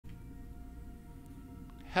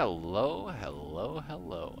Hello, hello,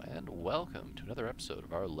 hello, and welcome to another episode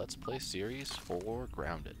of our Let's Play series for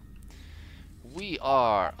Grounded. We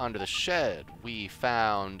are under the shed. We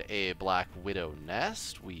found a Black Widow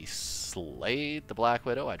nest. We slayed the Black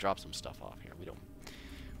Widow. I dropped some stuff off here. We don't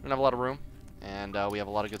have a lot of room, and we have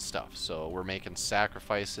a lot of good stuff. So we're making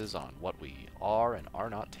sacrifices on what we are and are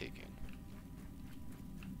not taking.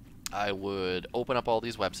 I would open up all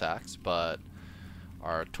these web sacks, but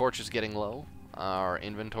our torch is getting low. Our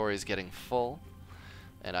inventory is getting full,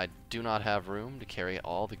 and I do not have room to carry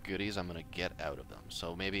all the goodies I'm going to get out of them.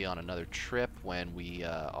 So maybe on another trip when we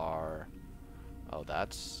are... Oh,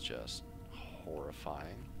 that's just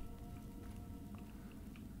horrifying.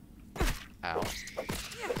 Ow.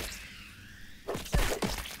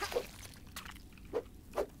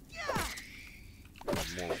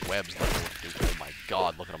 More webs than oh my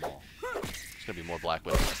god, look at them all. There's going to be more Black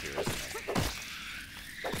Widows up here, isn't there?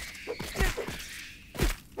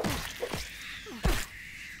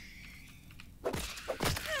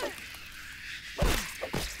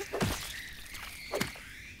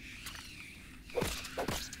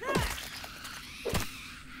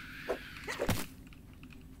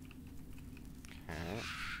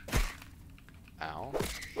 Ow.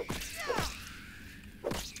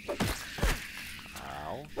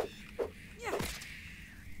 Ow.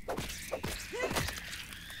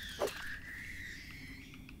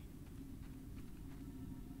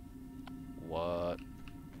 What?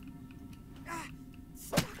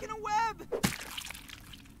 Stuck in a web!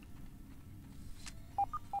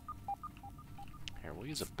 Here, we'll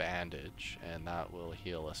use a bandage, and that will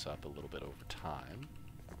heal us up a little bit over time.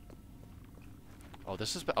 Oh,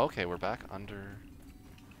 this is... Okay, we're back under...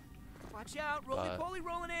 Watch out, roly-poly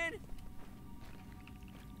rolling in!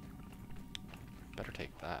 Better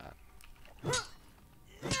take that.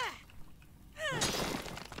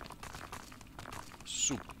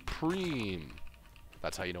 Supreme!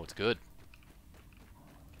 That's how you know it's good.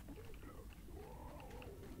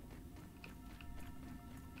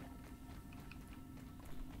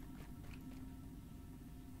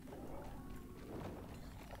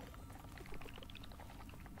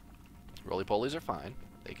 Roly-polies are fine.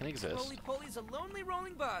 They can exist. Roly-poly's a lonely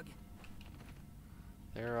rolling bug.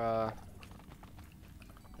 They're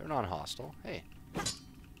non-hostile. Hey.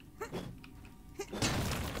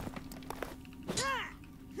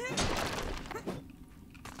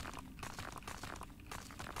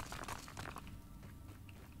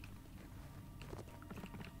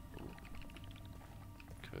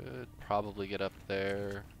 Could probably get up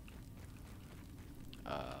there.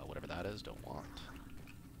 Whatever that is, don't want.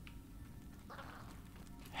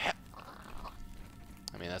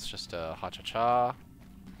 I mean, that's just a ha-cha-cha.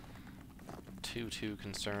 Not too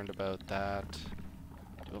concerned about that.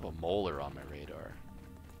 I do have a molar on my radar.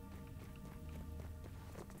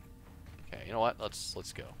 Okay, you know what? Let's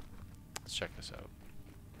go. Let's check this out.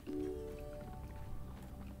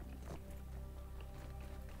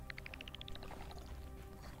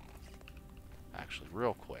 Actually,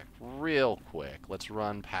 real quick, let's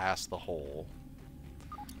run past the hole.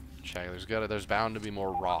 Check. There's bound to be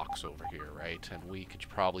more rocks over here, right? And we could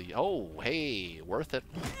probably... Oh, hey, worth it.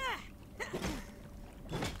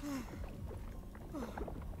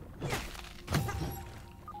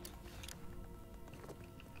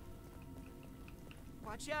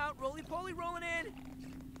 Watch out, roly-poly rolling in!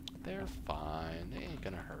 They're fine. They ain't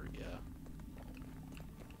gonna hurt you.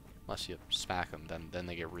 Unless you smack them, then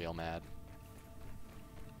they get real mad.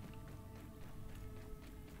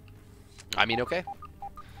 I mean, okay.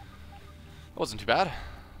 That wasn't too bad.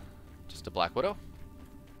 Just a Black Widow.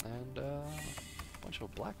 And a bunch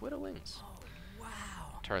of Black Widow wings. Oh,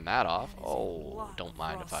 wow. Turn that off. That is a Oh, lot don't of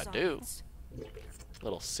mind raw if I science. do.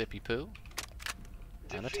 Little sippy poo.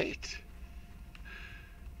 And a tape. Defeat.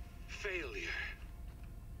 Failure.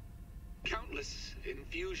 Countless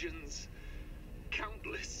infusions.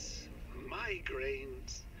 Countless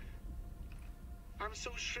migraines. I'm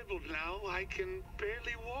so shriveled now I can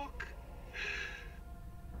barely walk.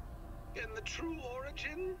 And the true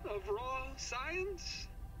origin of raw science?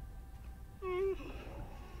 Ooh,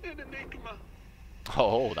 an enigma.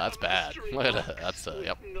 Oh, that's A bad. mystery Look at box that. That's with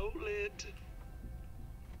yep. no lid.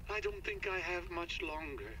 I don't think I have much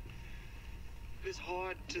longer. It is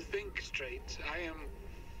hard to think straight. I am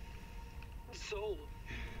so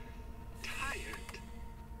tired.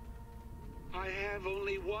 I have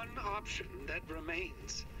only one option that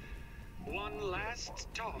remains. One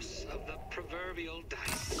last toss of the proverbial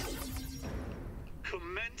dice.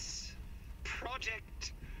 Commence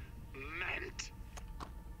Project Mant.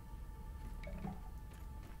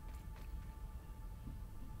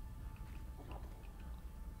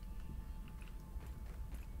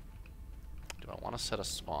 want to set a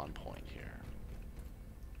spawn point here.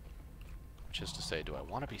 Which is to say, do I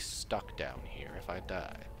want to be stuck down here if I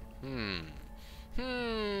die?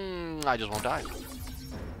 I just won't die.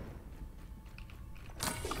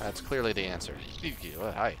 That's clearly the answer.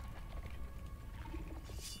 Hi.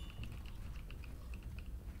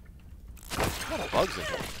 A lot of bugs in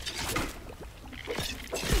here.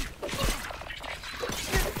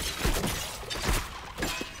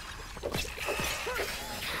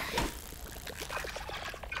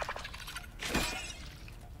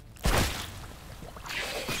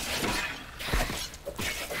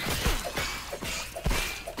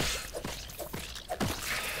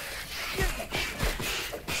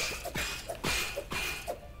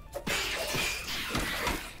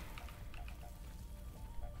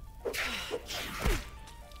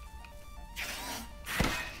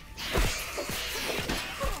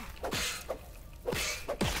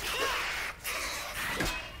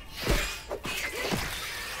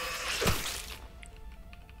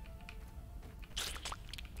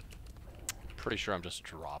 Pretty sure I'm just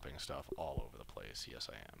dropping stuff all over the place. Yes,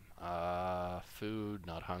 I am. Food,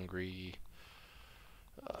 not hungry.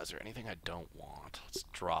 Is there anything I don't want? Let's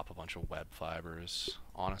drop a bunch of web fibers.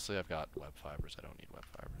 Honestly, I've got web fibers. I don't need web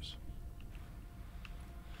fibers.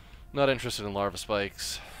 Not interested in larva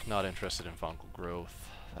spikes. Not interested in fungal growth.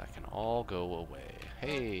 That can all go away.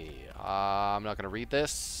 Hey, I'm not going to read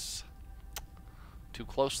this too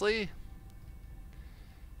closely.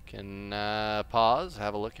 Can pause,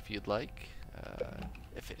 have a look if you'd like.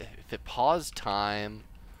 If it paused time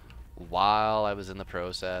while I was in the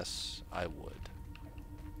process, I would.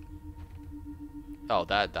 Oh,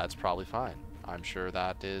 that's probably fine. I'm sure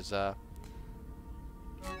that is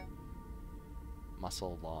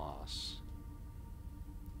muscle loss.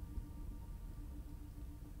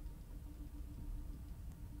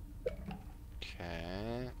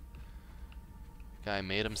 Okay. Guy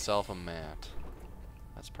made himself a mat.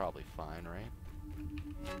 That's probably fine, right?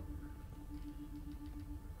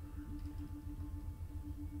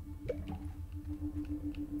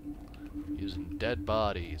 Using dead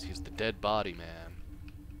bodies. He's the dead body man.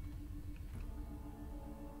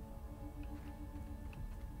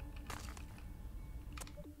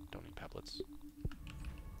 Don't need pebblets.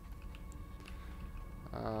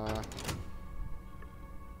 I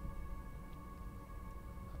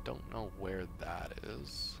don't know where that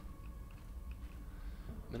is.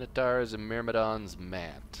 Minotaurs and Myrmidons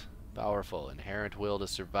Mant. Powerful, inherent will to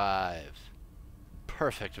survive.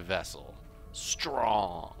 Perfect vessel.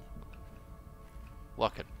 Strong.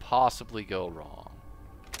 What could possibly go wrong?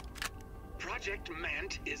 Project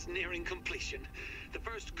Mant is nearing completion. The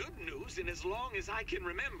first good news in as long as I can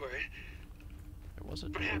remember. There was a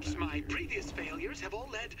Perhaps my previous failures have all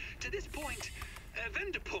led to this point.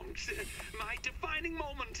 Vendepunkt, my defining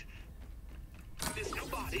moment. This new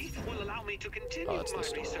body will allow me to continue my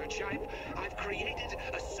research. I've created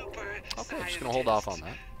a super Okay, I'm just gonna hold off on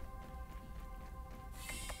that.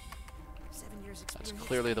 That's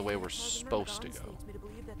clearly the way we're supposed to go. Leads me to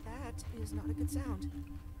believe that is not a good sound.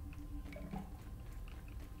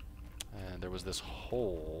 And there was this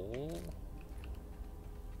hole.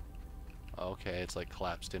 Okay, it's like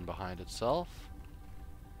collapsed in behind itself.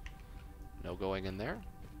 No going in there.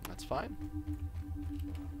 That's fine.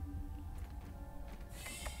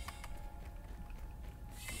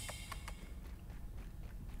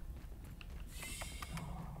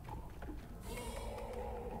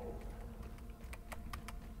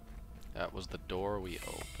 That was the door we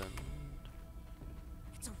opened.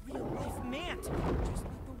 It's a real-life Mant, just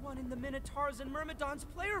like the one in the Minotaurs and Myrmidons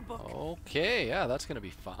player book. Okay, yeah, that's gonna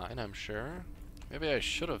be fine, I'm sure. Maybe I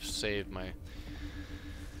should have saved my...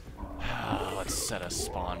 Let's set a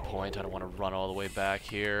spawn point. I don't want to run all the way back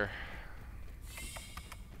here.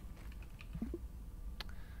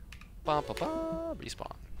 Ba ba ba,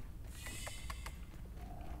 respawn.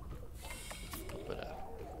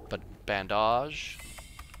 But bandage.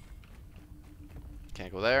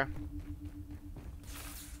 Can't go there.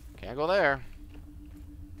 Can't go there.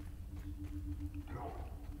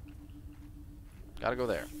 Gotta go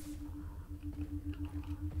there.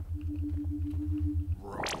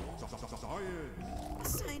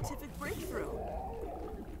 Scientific breakthrough.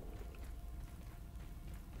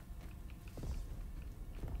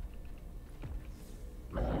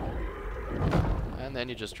 And then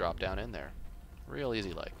you just drop down in there. Real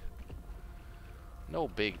easy like. No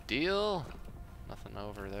big deal. Nothing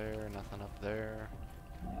over there, nothing up there.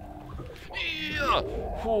 Yeah!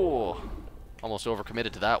 Whew. Almost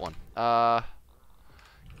overcommitted to that one.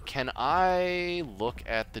 Can I look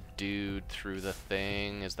at the dude through the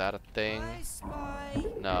thing? Is that a thing? Spy, spy.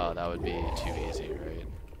 No, that would be too easy, right?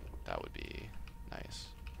 That would be...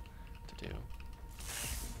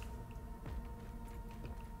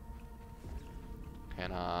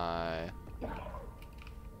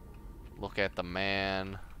 look at the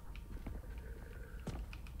man.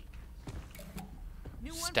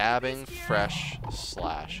 Stabbing, fresh,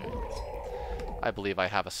 slashing. I believe I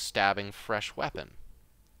have a stabbing, fresh weapon.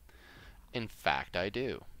 In fact, I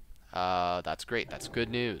do. That's great. That's good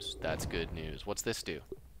news. That's good news. What's this do?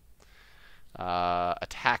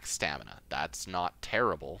 Attack stamina. That's not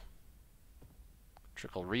terrible.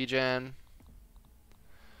 Trickle regen.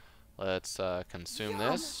 Let's consume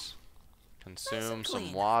this. Consume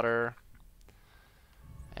some water.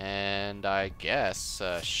 And I guess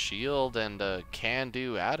shield and a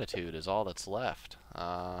can-do attitude is all that's left.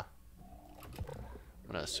 I'm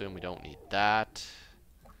gonna assume we don't need that.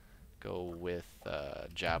 Go with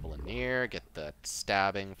Javelineer, get that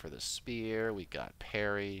stabbing for the spear. We got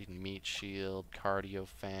parry, meat shield, cardio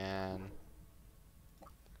fan.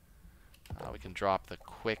 We can drop the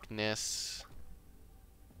quickness.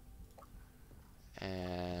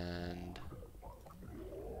 And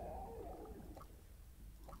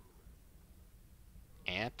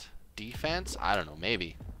ant defense? I don't know,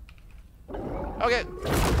 maybe. Okay.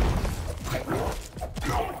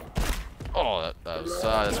 Oh,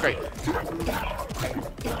 that's great.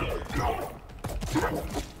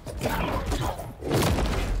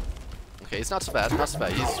 Okay, he's not so bad, not so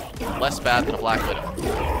bad. He's less bad than a Black Widow.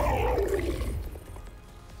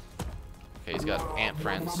 Okay, he's got ant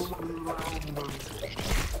friends.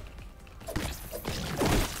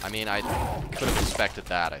 I mean, I could have expected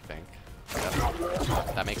that, I think.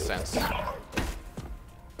 That makes sense.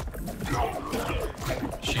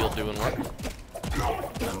 Shield doing work.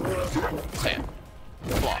 Stand.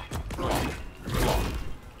 Block. Block. Block.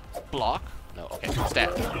 Block? No, okay.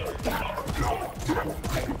 Stab.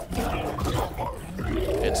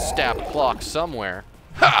 It stabbed clock somewhere.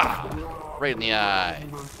 Ha! Right in the eye.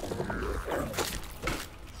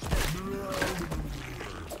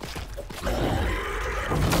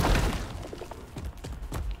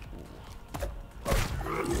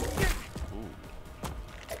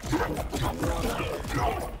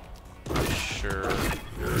 Sure.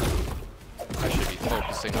 I should be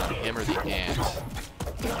focusing on him or the ant.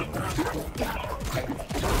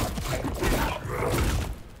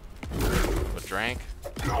 But drank.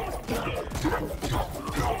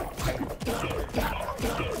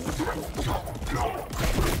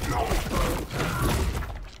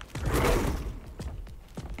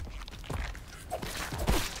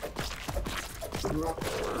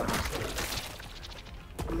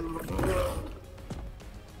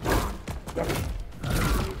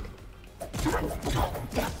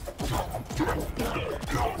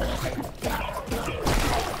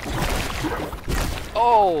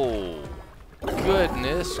 Oh,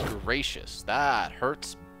 goodness gracious, that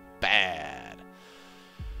hurts bad.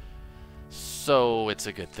 So it's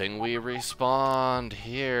a good thing we respawned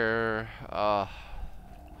here.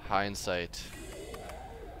 Hindsight,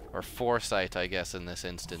 or foresight, I guess, in this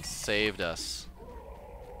instance, saved us.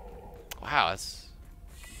 Wow, that's...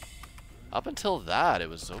 Up until that, it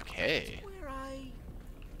was okay. Where I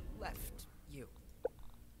left you.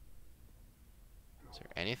 Is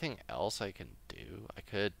there anything else I can do? I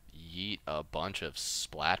could yeet a bunch of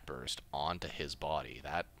splat burst onto his body.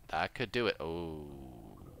 That could do it. Oh,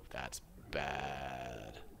 that's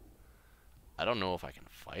bad. I don't know if I can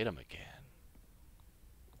fight him again.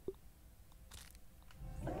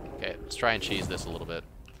 Okay, let's try and cheese this a little bit.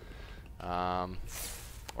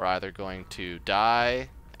 We're either going to die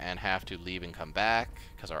and have to leave and come back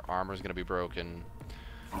because our armor is going to be broken,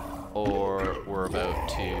 or we're about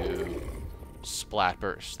to splat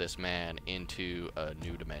burst this man into a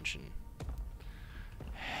new dimension.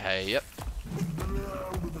 Hey, yep.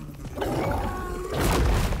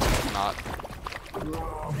 Not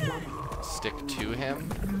stick to him.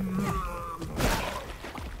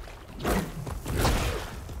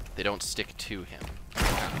 They don't stick to him.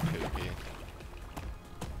 Kind of poopy.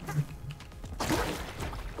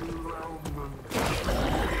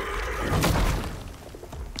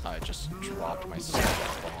 I just dropped my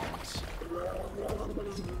bombs.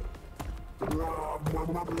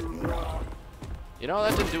 You know,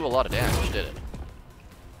 that didn't do a lot of damage, did it?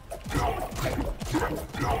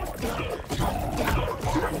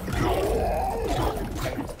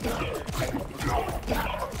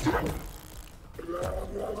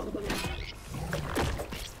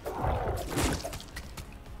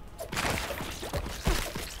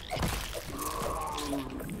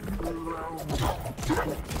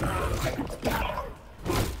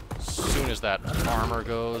 As soon as that armor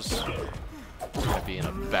goes, we're gonna be in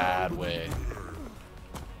a bad way.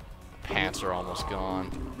 Pants are almost gone.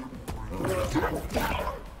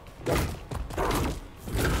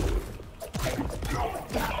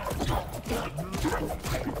 God.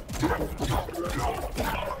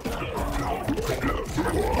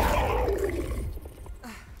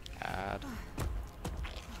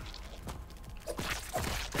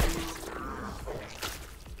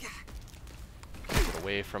 Get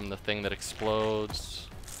away from the thing that explodes.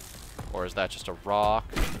 Or is that just a rock?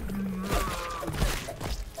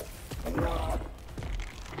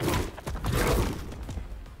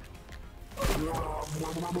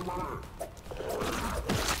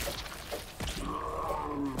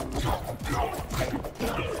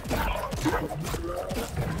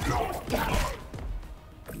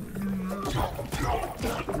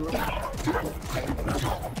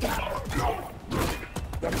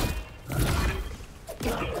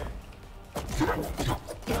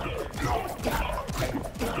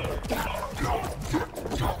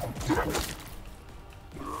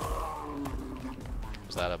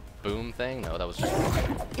 Was that a boom thing? No, that was just... So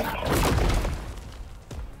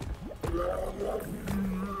close.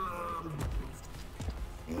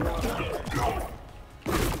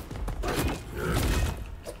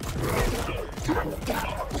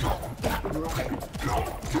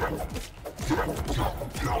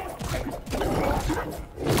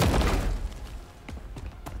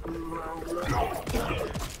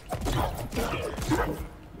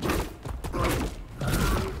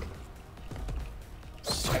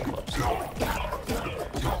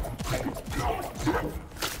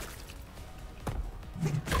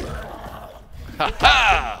 Ha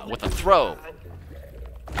ha! With a throw.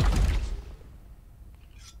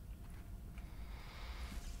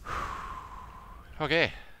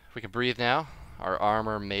 Okay, we can breathe now. Our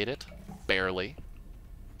armor made it. Barely.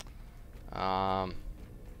 Don't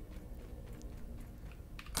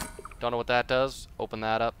know what that does. Open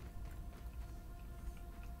that up.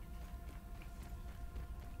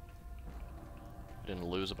 Didn't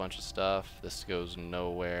lose a bunch of stuff. This goes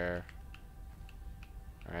nowhere.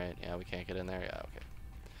 Alright, yeah, we can't get in there. Yeah, okay.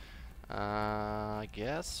 I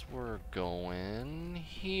guess we're going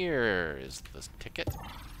here. Is this ticket?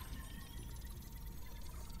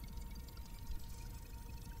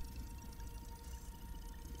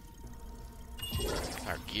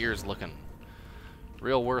 Our gear's looking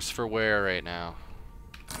real worse for wear right now.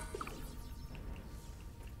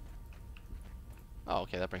 Oh,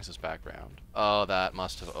 okay, that brings us back round. Oh, that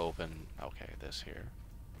must have opened... Okay, this here.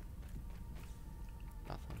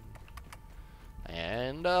 Nothing.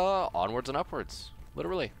 And, onwards and upwards.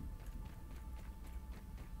 Literally.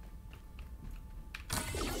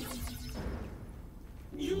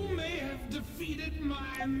 You may have defeated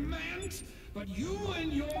my Mant, but you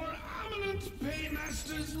and your eminent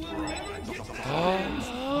paymasters will never get their hands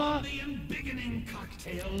on the embiggening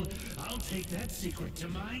cocktail. I'll take that secret to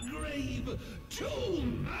my grave. To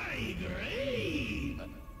my grave.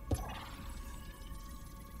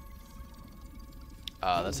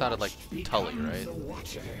 That sounded like Tully, right? The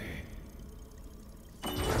Watcher.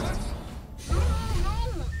 No!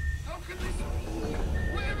 How can this be?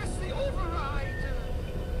 Where is the override?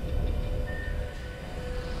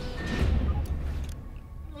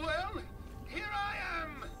 Well, here I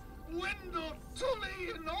am, Wendell Tully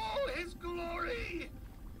in all his glory.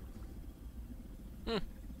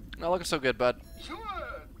 Not looking so good, bud. Sure,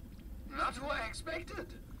 not who I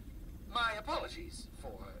expected. My apologies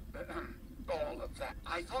for all of that.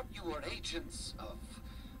 I thought you were agents of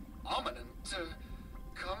Ominent.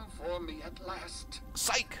 Come for me at last.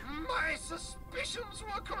 Psych! My suspicions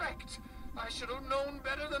were correct. I should have known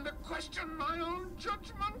better than to question my own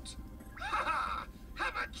judgment. Ha ha! How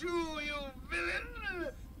about you, you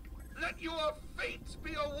villain? Let your fate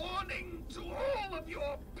be a warning to all of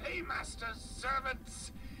your paymaster's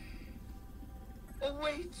servants. Oh,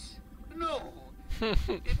 wait. No.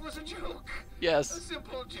 It was a joke. Yes. A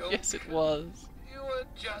simple joke. Yes, it was. You were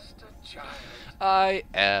just a child. I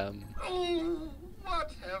am. Oh,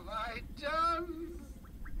 what have I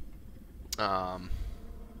done?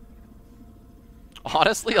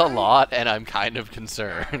 Honestly, a lot, and I'm kind of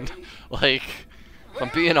concerned. Like, if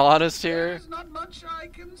I'm being honest here. There's not much I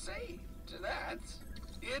can say to that.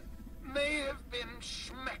 It may have been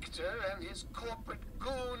Schmechter and his corporate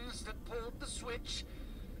goons that pulled the switch,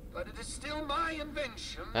 but it is still my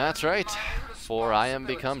invention. That's and right. my For I am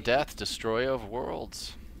become responsibility. death, destroyer of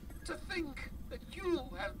worlds. To think that you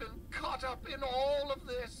have been caught up in all of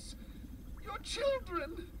this. Your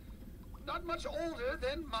children, not much older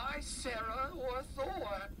than my Sarah or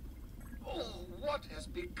Thor. Oh, what has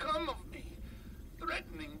become of me?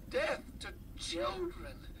 Threatening death to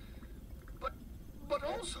children. But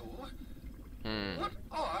also, what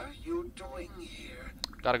are you doing here?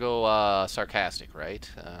 Gotta go sarcastic, right?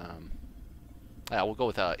 Yeah, we'll go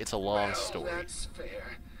with it's a long Well, story. that's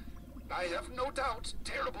fair. I have no doubt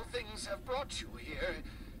terrible things have brought you here.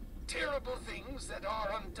 Terrible things that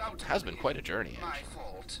are undoubtedly Has been quite a journey, my actually,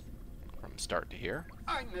 fault. from start to here.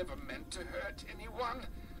 I never meant to hurt anyone.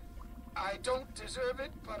 I don't deserve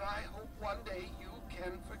it, but I hope one day you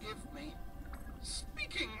can forgive me.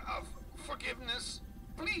 Speaking of forgiveness,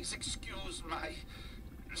 please excuse my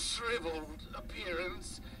shriveled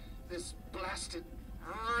appearance. This blasted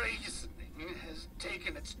reasoning has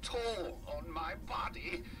taken its toll on my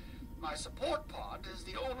body. My support pod is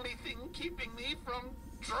the only thing keeping me from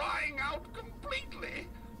drying out completely.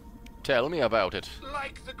 Tell me about it.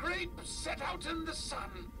 Like the grape set out in the sun,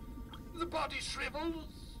 the body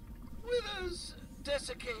shrivels, withers,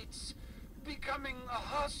 desiccates, becoming a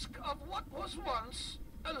husk of what was once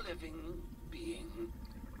a living being.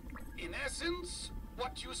 In essence,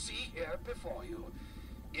 what you see here before you,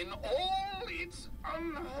 in all its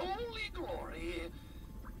unholy glory,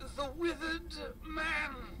 the withered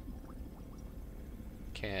man.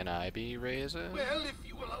 Can I be Raisin? Well, if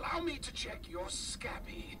you will allow me to check your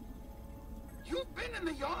scabby. You've been in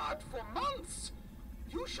the yard for months.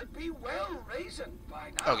 You should be well raisined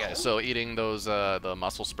by now. Okay, so eating those the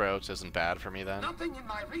muscle sprouts isn't bad for me then? Nothing in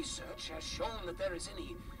my research has shown that there is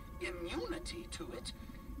any immunity to it,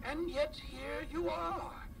 and yet here you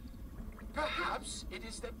are. Perhaps it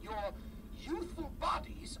is that your youthful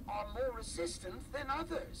bodies are more resistant than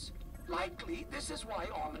others. Likely, this is why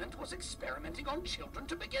Armament was experimenting on children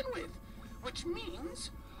to begin with. Which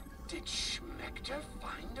means, did Schmechter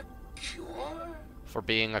find a cure? For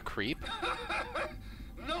being a creep?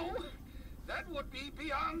 No, that would be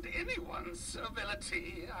beyond anyone's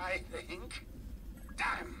ability, I think.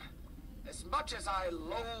 Damn. As much as I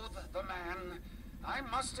loathe the man, I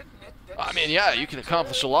must admit that... I mean, yeah, you can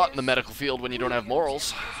accomplish a lot in the medical field when you don't have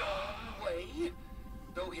morals. His own way,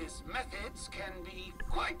 though his methods can be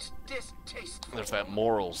quite distasteful. There's that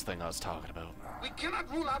morals thing I was talking about. We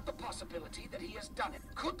cannot rule out the possibility that he has done it.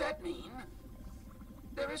 Could that mean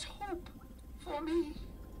there is hope for me?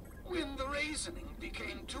 When the reasoning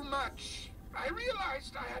became too much, I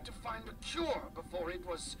realized I had to find a cure before it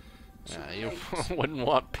was too Yeah, you late. wouldn't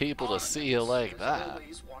want people to see you like Artists that.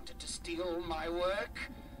 always wanted to steal my work.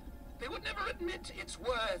 They would never admit its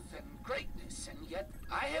worth and greatness, and yet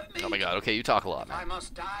I have made Oh my god, okay, you talk a lot, If I man.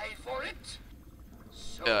 must die for it,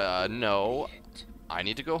 so No. be it. I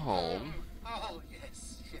need to go home. Oh,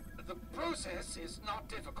 yes. The process is not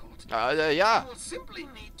difficult. Yeah. You will simply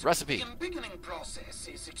need to... Recipe. The embiggening process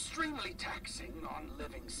is extremely taxing on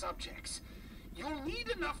living subjects. You'll need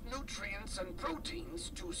enough nutrients and proteins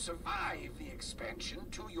to survive the expansion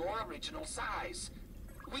to your original size.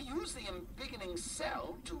 We use the embiggening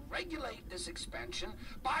cell to regulate this expansion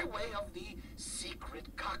by way of the secret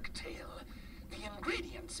cocktail. The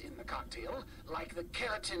ingredients in the cocktail, like the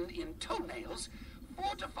keratin in toenails,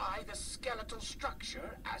 fortify the skeletal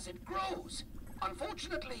structure as it grows.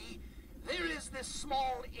 Unfortunately, there is this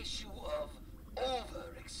small issue of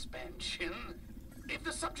overexpansion. If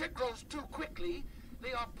the subject grows too quickly,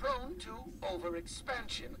 they are prone to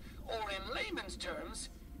overexpansion, or in layman's terms,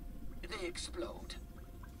 they explode.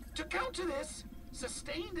 To counter this,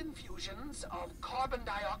 sustained infusions of carbon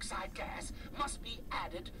dioxide gas must be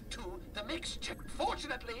added to the mixture.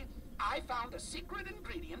 Fortunately, I found a secret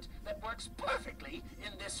ingredient that works perfectly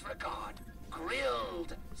in this regard.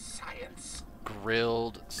 Grilled science.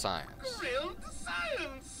 Grilled science. Grilled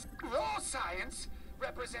science! Raw science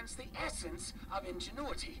represents the essence of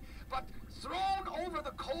ingenuity, but thrown over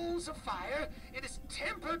the coals of fire, it is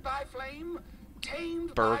tempered by flame,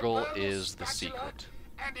 tamed Burgle by is the spatula, secret.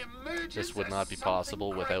 and emerges This would as not be something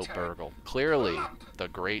possible without greater. Burgle. Clearly, Plump, the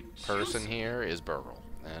great person juicy. here is Burgle,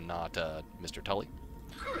 and not Mr. Tully.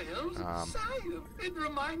 Grilled science. It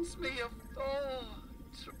reminds me of,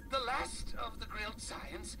 the last of the grilled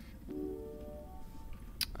science.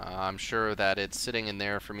 I'm sure that it's sitting in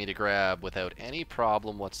there for me to grab without any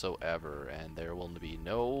problem whatsoever, and there will be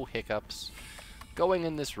no hiccups going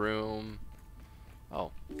in this room.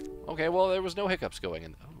 Oh, okay, well, there was no hiccups going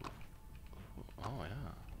in. Oh,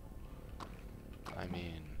 yeah. I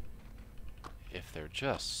mean, if they're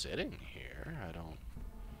just sitting here, I don't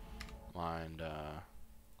mind,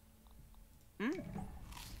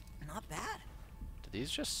 Not bad. do these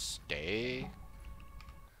just stay,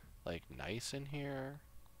 like, nice in here?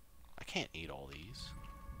 I can't eat all these.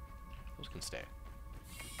 Those can stay.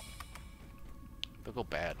 They'll go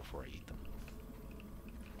bad before I eat them.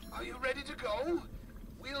 Are you ready to go?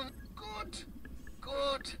 We'll... Good.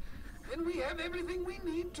 Good. Then we have everything we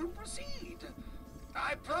need to proceed.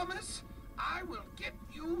 I promise I will get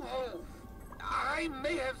you home. I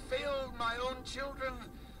may have failed my own children,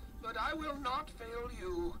 but I will not fail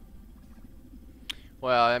you.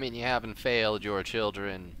 Well, I mean, you haven't failed your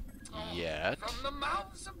children yet. From the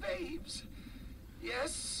mouths of babes.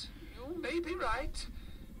 Yes, you may be right.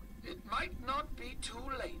 It might not be too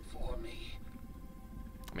late for me.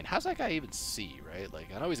 I mean, how's that guy even see, right? Like,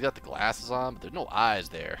 I know he's got the glasses on, but there's no eyes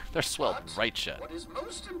there. They're swelled But right shut. what is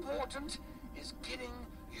most important is getting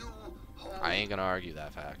you home. I ain't gonna argue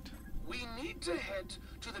that fact. We need to head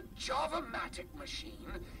to the Java-matic machine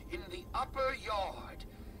in the upper yard.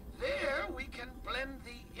 There we can blend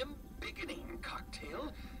the embiggening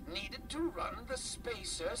cocktail needed to run the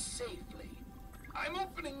spacer safely. I'm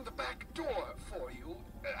opening the back door for you.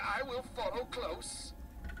 I will follow close.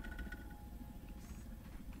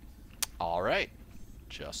 Alright.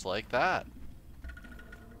 Just like that.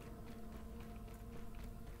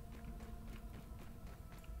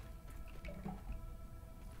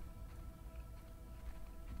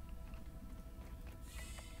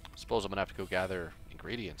 Suppose I'm gonna have to go gather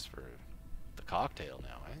ingredients for the cocktail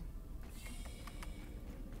now, eh?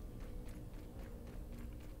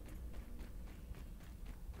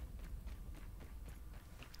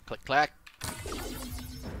 Click clack.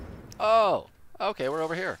 Oh, okay, we're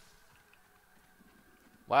over here.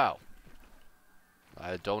 Wow.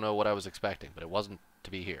 I don't know what I was expecting, but it wasn't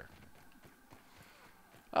to be here.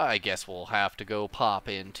 I guess we'll have to go pop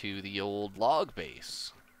into the old log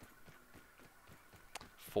base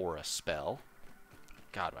for a spell.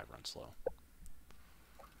 God, I run slow.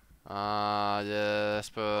 Yes,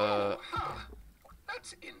 but... Oh, huh.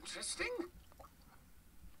 That's interesting.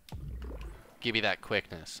 Give me that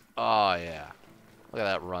quickness. Oh, yeah. Look at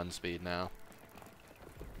that run speed now.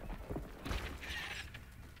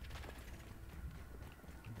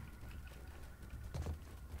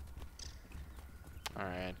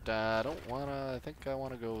 Alright, I don't wanna... I think I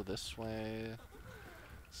wanna go this way.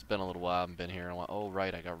 It's been a little while I haven't been here. Oh,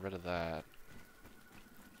 right, I got rid of that.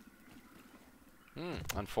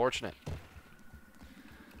 Unfortunate.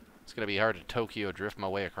 It's gonna be hard to Tokyo drift my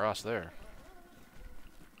way across there.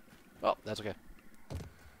 Oh, that's okay.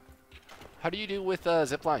 How do you do with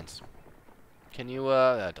zip lines? Can you,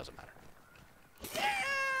 that doesn't matter.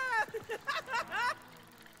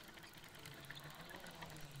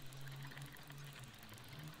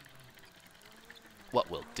 What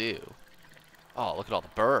we'll do... Oh, look at all the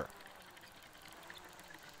burr.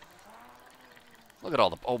 Look at all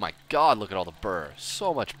the... Oh my god, look at all the burr.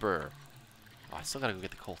 So much burr. Oh, I still gotta go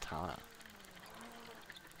get the Coltana.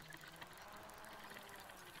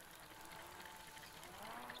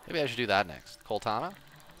 Maybe I should do that next. Coltana?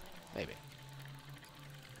 Maybe.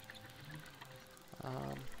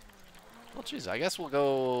 Well, geez, I guess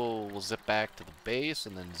we'll zip back to the base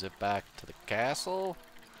and then zip back to the castle.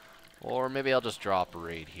 Or maybe I'll just drop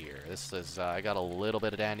right here. This is, I got a little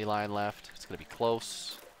bit of dandelion left. It's gonna be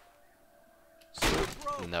close.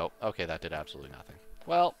 Nope. Okay, that did absolutely nothing.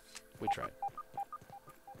 Well, we tried.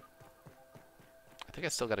 I think I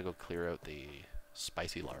still gotta go clear out the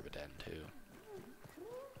spicy larva den, too.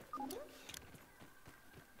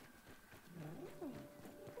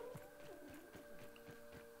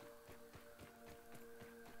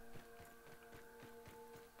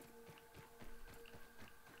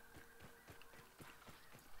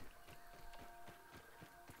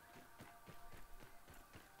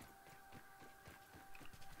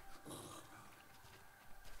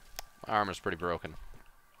 My armor's pretty broken.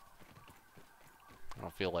 I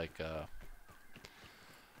don't feel like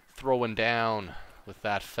throwing down with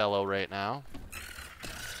that fellow right now.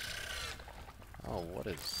 Oh, what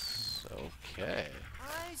is... Okay.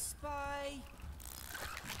 I spy.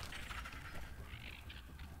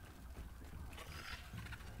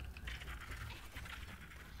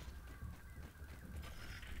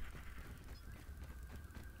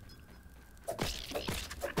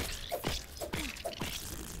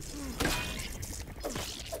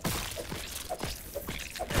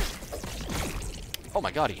 Oh my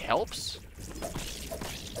god, he helps?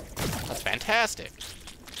 That's fantastic.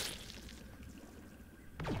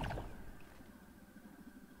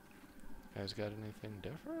 Guys got anything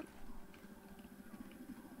different?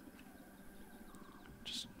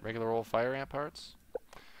 Just regular old fire ant parts?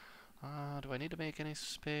 Do I need to make any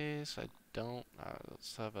space? I don't.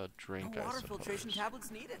 Let's have a drink, No I water suppose. filtration tablets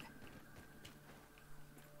needed.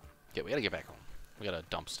 Yeah, we gotta get back home. We gotta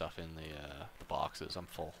dump stuff in the boxes. I'm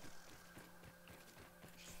full.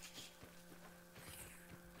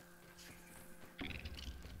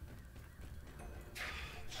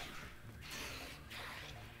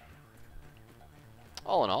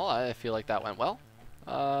 All in all, I feel like that went well.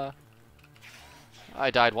 I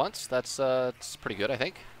died once. That's pretty good, I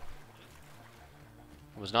think.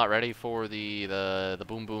 I was not ready for the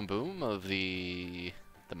boom boom boom of the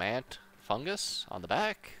mant fungus on the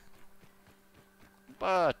back.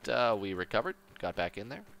 But we recovered, got back in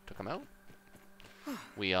there, took him out.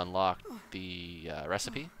 We unlocked the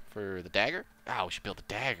recipe for the dagger. Ah, we should build the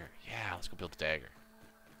dagger. Yeah, let's go build the dagger.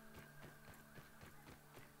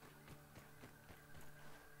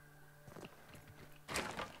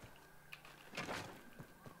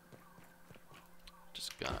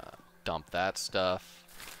 Just gonna dump that stuff.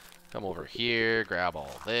 Come over here, grab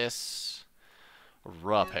all this.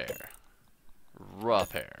 Repair.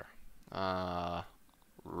 Repair.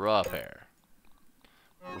 Repair.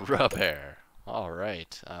 Repair.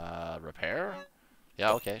 Alright. Repair?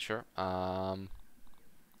 Yeah, okay, sure.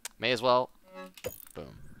 May as well.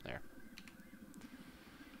 Boom. There.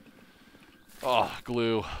 Oh,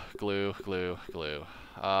 glue. Glue, glue, glue.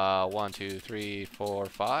 1, 2, 3, 4,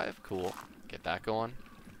 5. Cool. Get that going.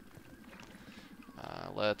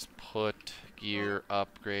 Let's put gear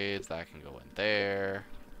upgrades. That can go in there.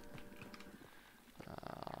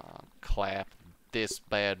 Clap this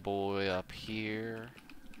bad boy up here.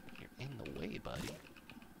 You're in the way, buddy.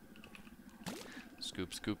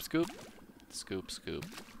 Scoop, scoop, scoop. Scoop, scoop.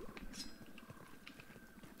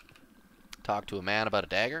 Talk to a man about a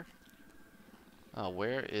dagger. Oh,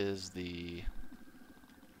 where is the...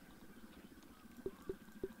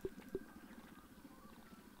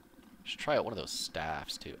 Should try out one of those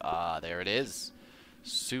staffs, too. Ah, there it is.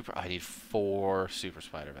 Super... I need 4 super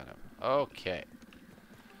spider venom. Okay.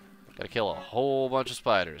 Gotta kill a whole bunch of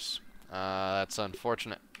spiders. That's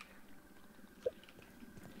unfortunate.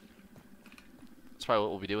 That's probably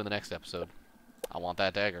what we'll be doing the next episode. I want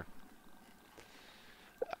that dagger.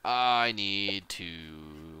 I need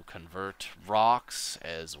to convert rocks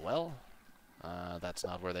as well. That's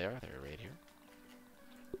not where they are. They're right here.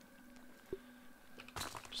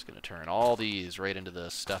 Just gonna turn all these right into the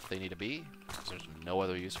stuff they need to be, because there's no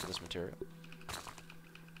other use for this material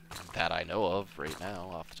that I know of right now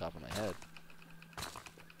off the top of my head.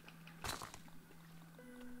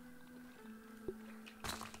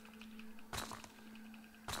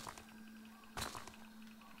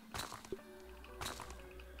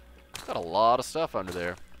 Got a lot of stuff under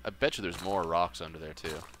there. I bet you there's more rocks under there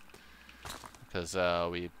too, because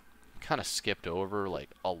we kind of skipped over like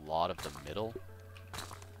a lot of the middle.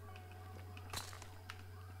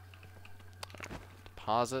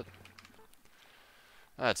 Deposit.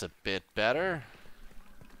 That's a bit better.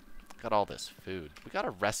 Got all this food. We got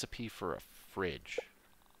a recipe for a fridge.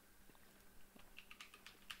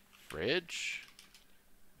 Fridge?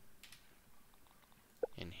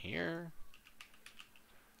 In here?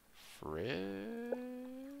 Fridge?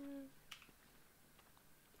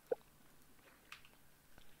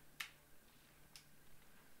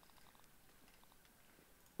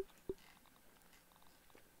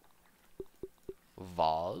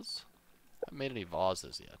 Vase? I haven't made any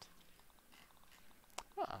vases yet.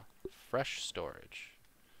 Ah, fresh storage.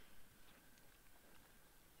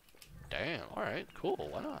 Damn, alright, cool,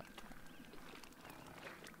 why not?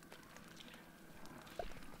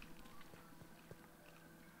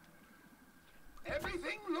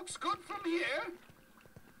 Everything looks good from here.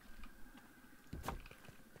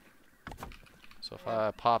 So if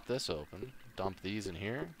I pop this open, dump these in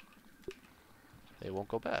here, they won't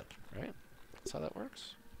go bad, right? That's how that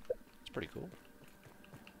works. It's pretty cool.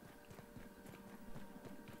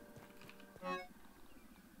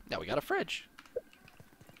 Now we got a fridge.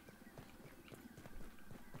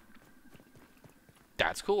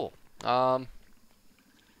 That's cool. Let's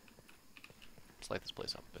light this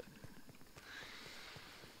place up a bit.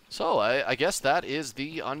 So I guess that is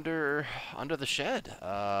the under the shed.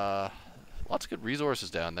 Lots of good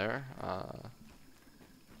resources down there.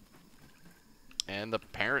 And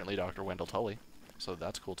apparently Dr. Wendell Tully. So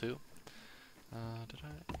that's cool too. Did I?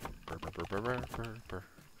 Burr, burr, burr, burr, burr, burr, burr.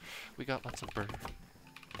 We got lots of burr.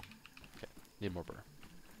 Okay, need more burr.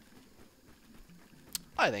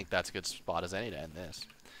 I think that's a good spot as any to end this.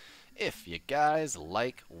 If you guys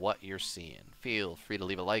like what you're seeing, feel free to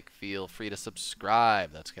leave a like, feel free to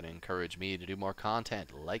subscribe. That's going to encourage me to do more content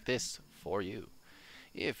like this for you.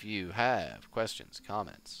 If you have questions,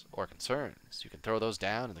 comments, or concerns, you can throw those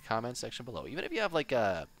down in the comment section below. Even if you have like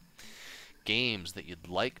games that you'd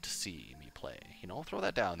like to see me play, you know, throw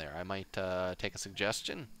that down there. I might take a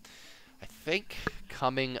suggestion. I think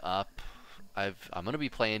coming up, I'm going to be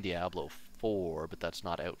playing Diablo 4, but that's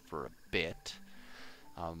not out for a bit.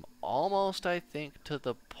 Almost, I think, to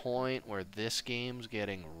the point where this game's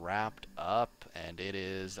getting wrapped up, and it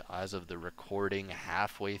is, as of the recording,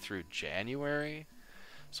 halfway through January.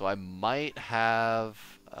 So I might have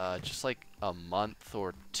just like a month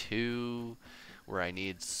or two where I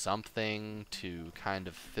need something to kind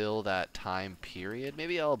of fill that time period.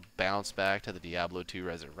 Maybe I'll bounce back to the Diablo 2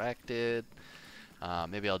 Resurrected.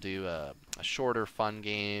 Maybe I'll do a shorter fun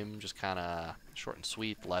game, just kind of short and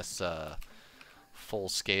sweet, less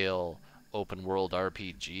full-scale open-world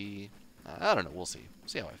RPG. I don't know. We'll see.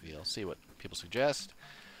 See how I feel. See what people suggest.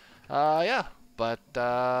 Yeah. But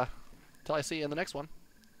till I see you in the next one.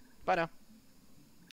 Bye now.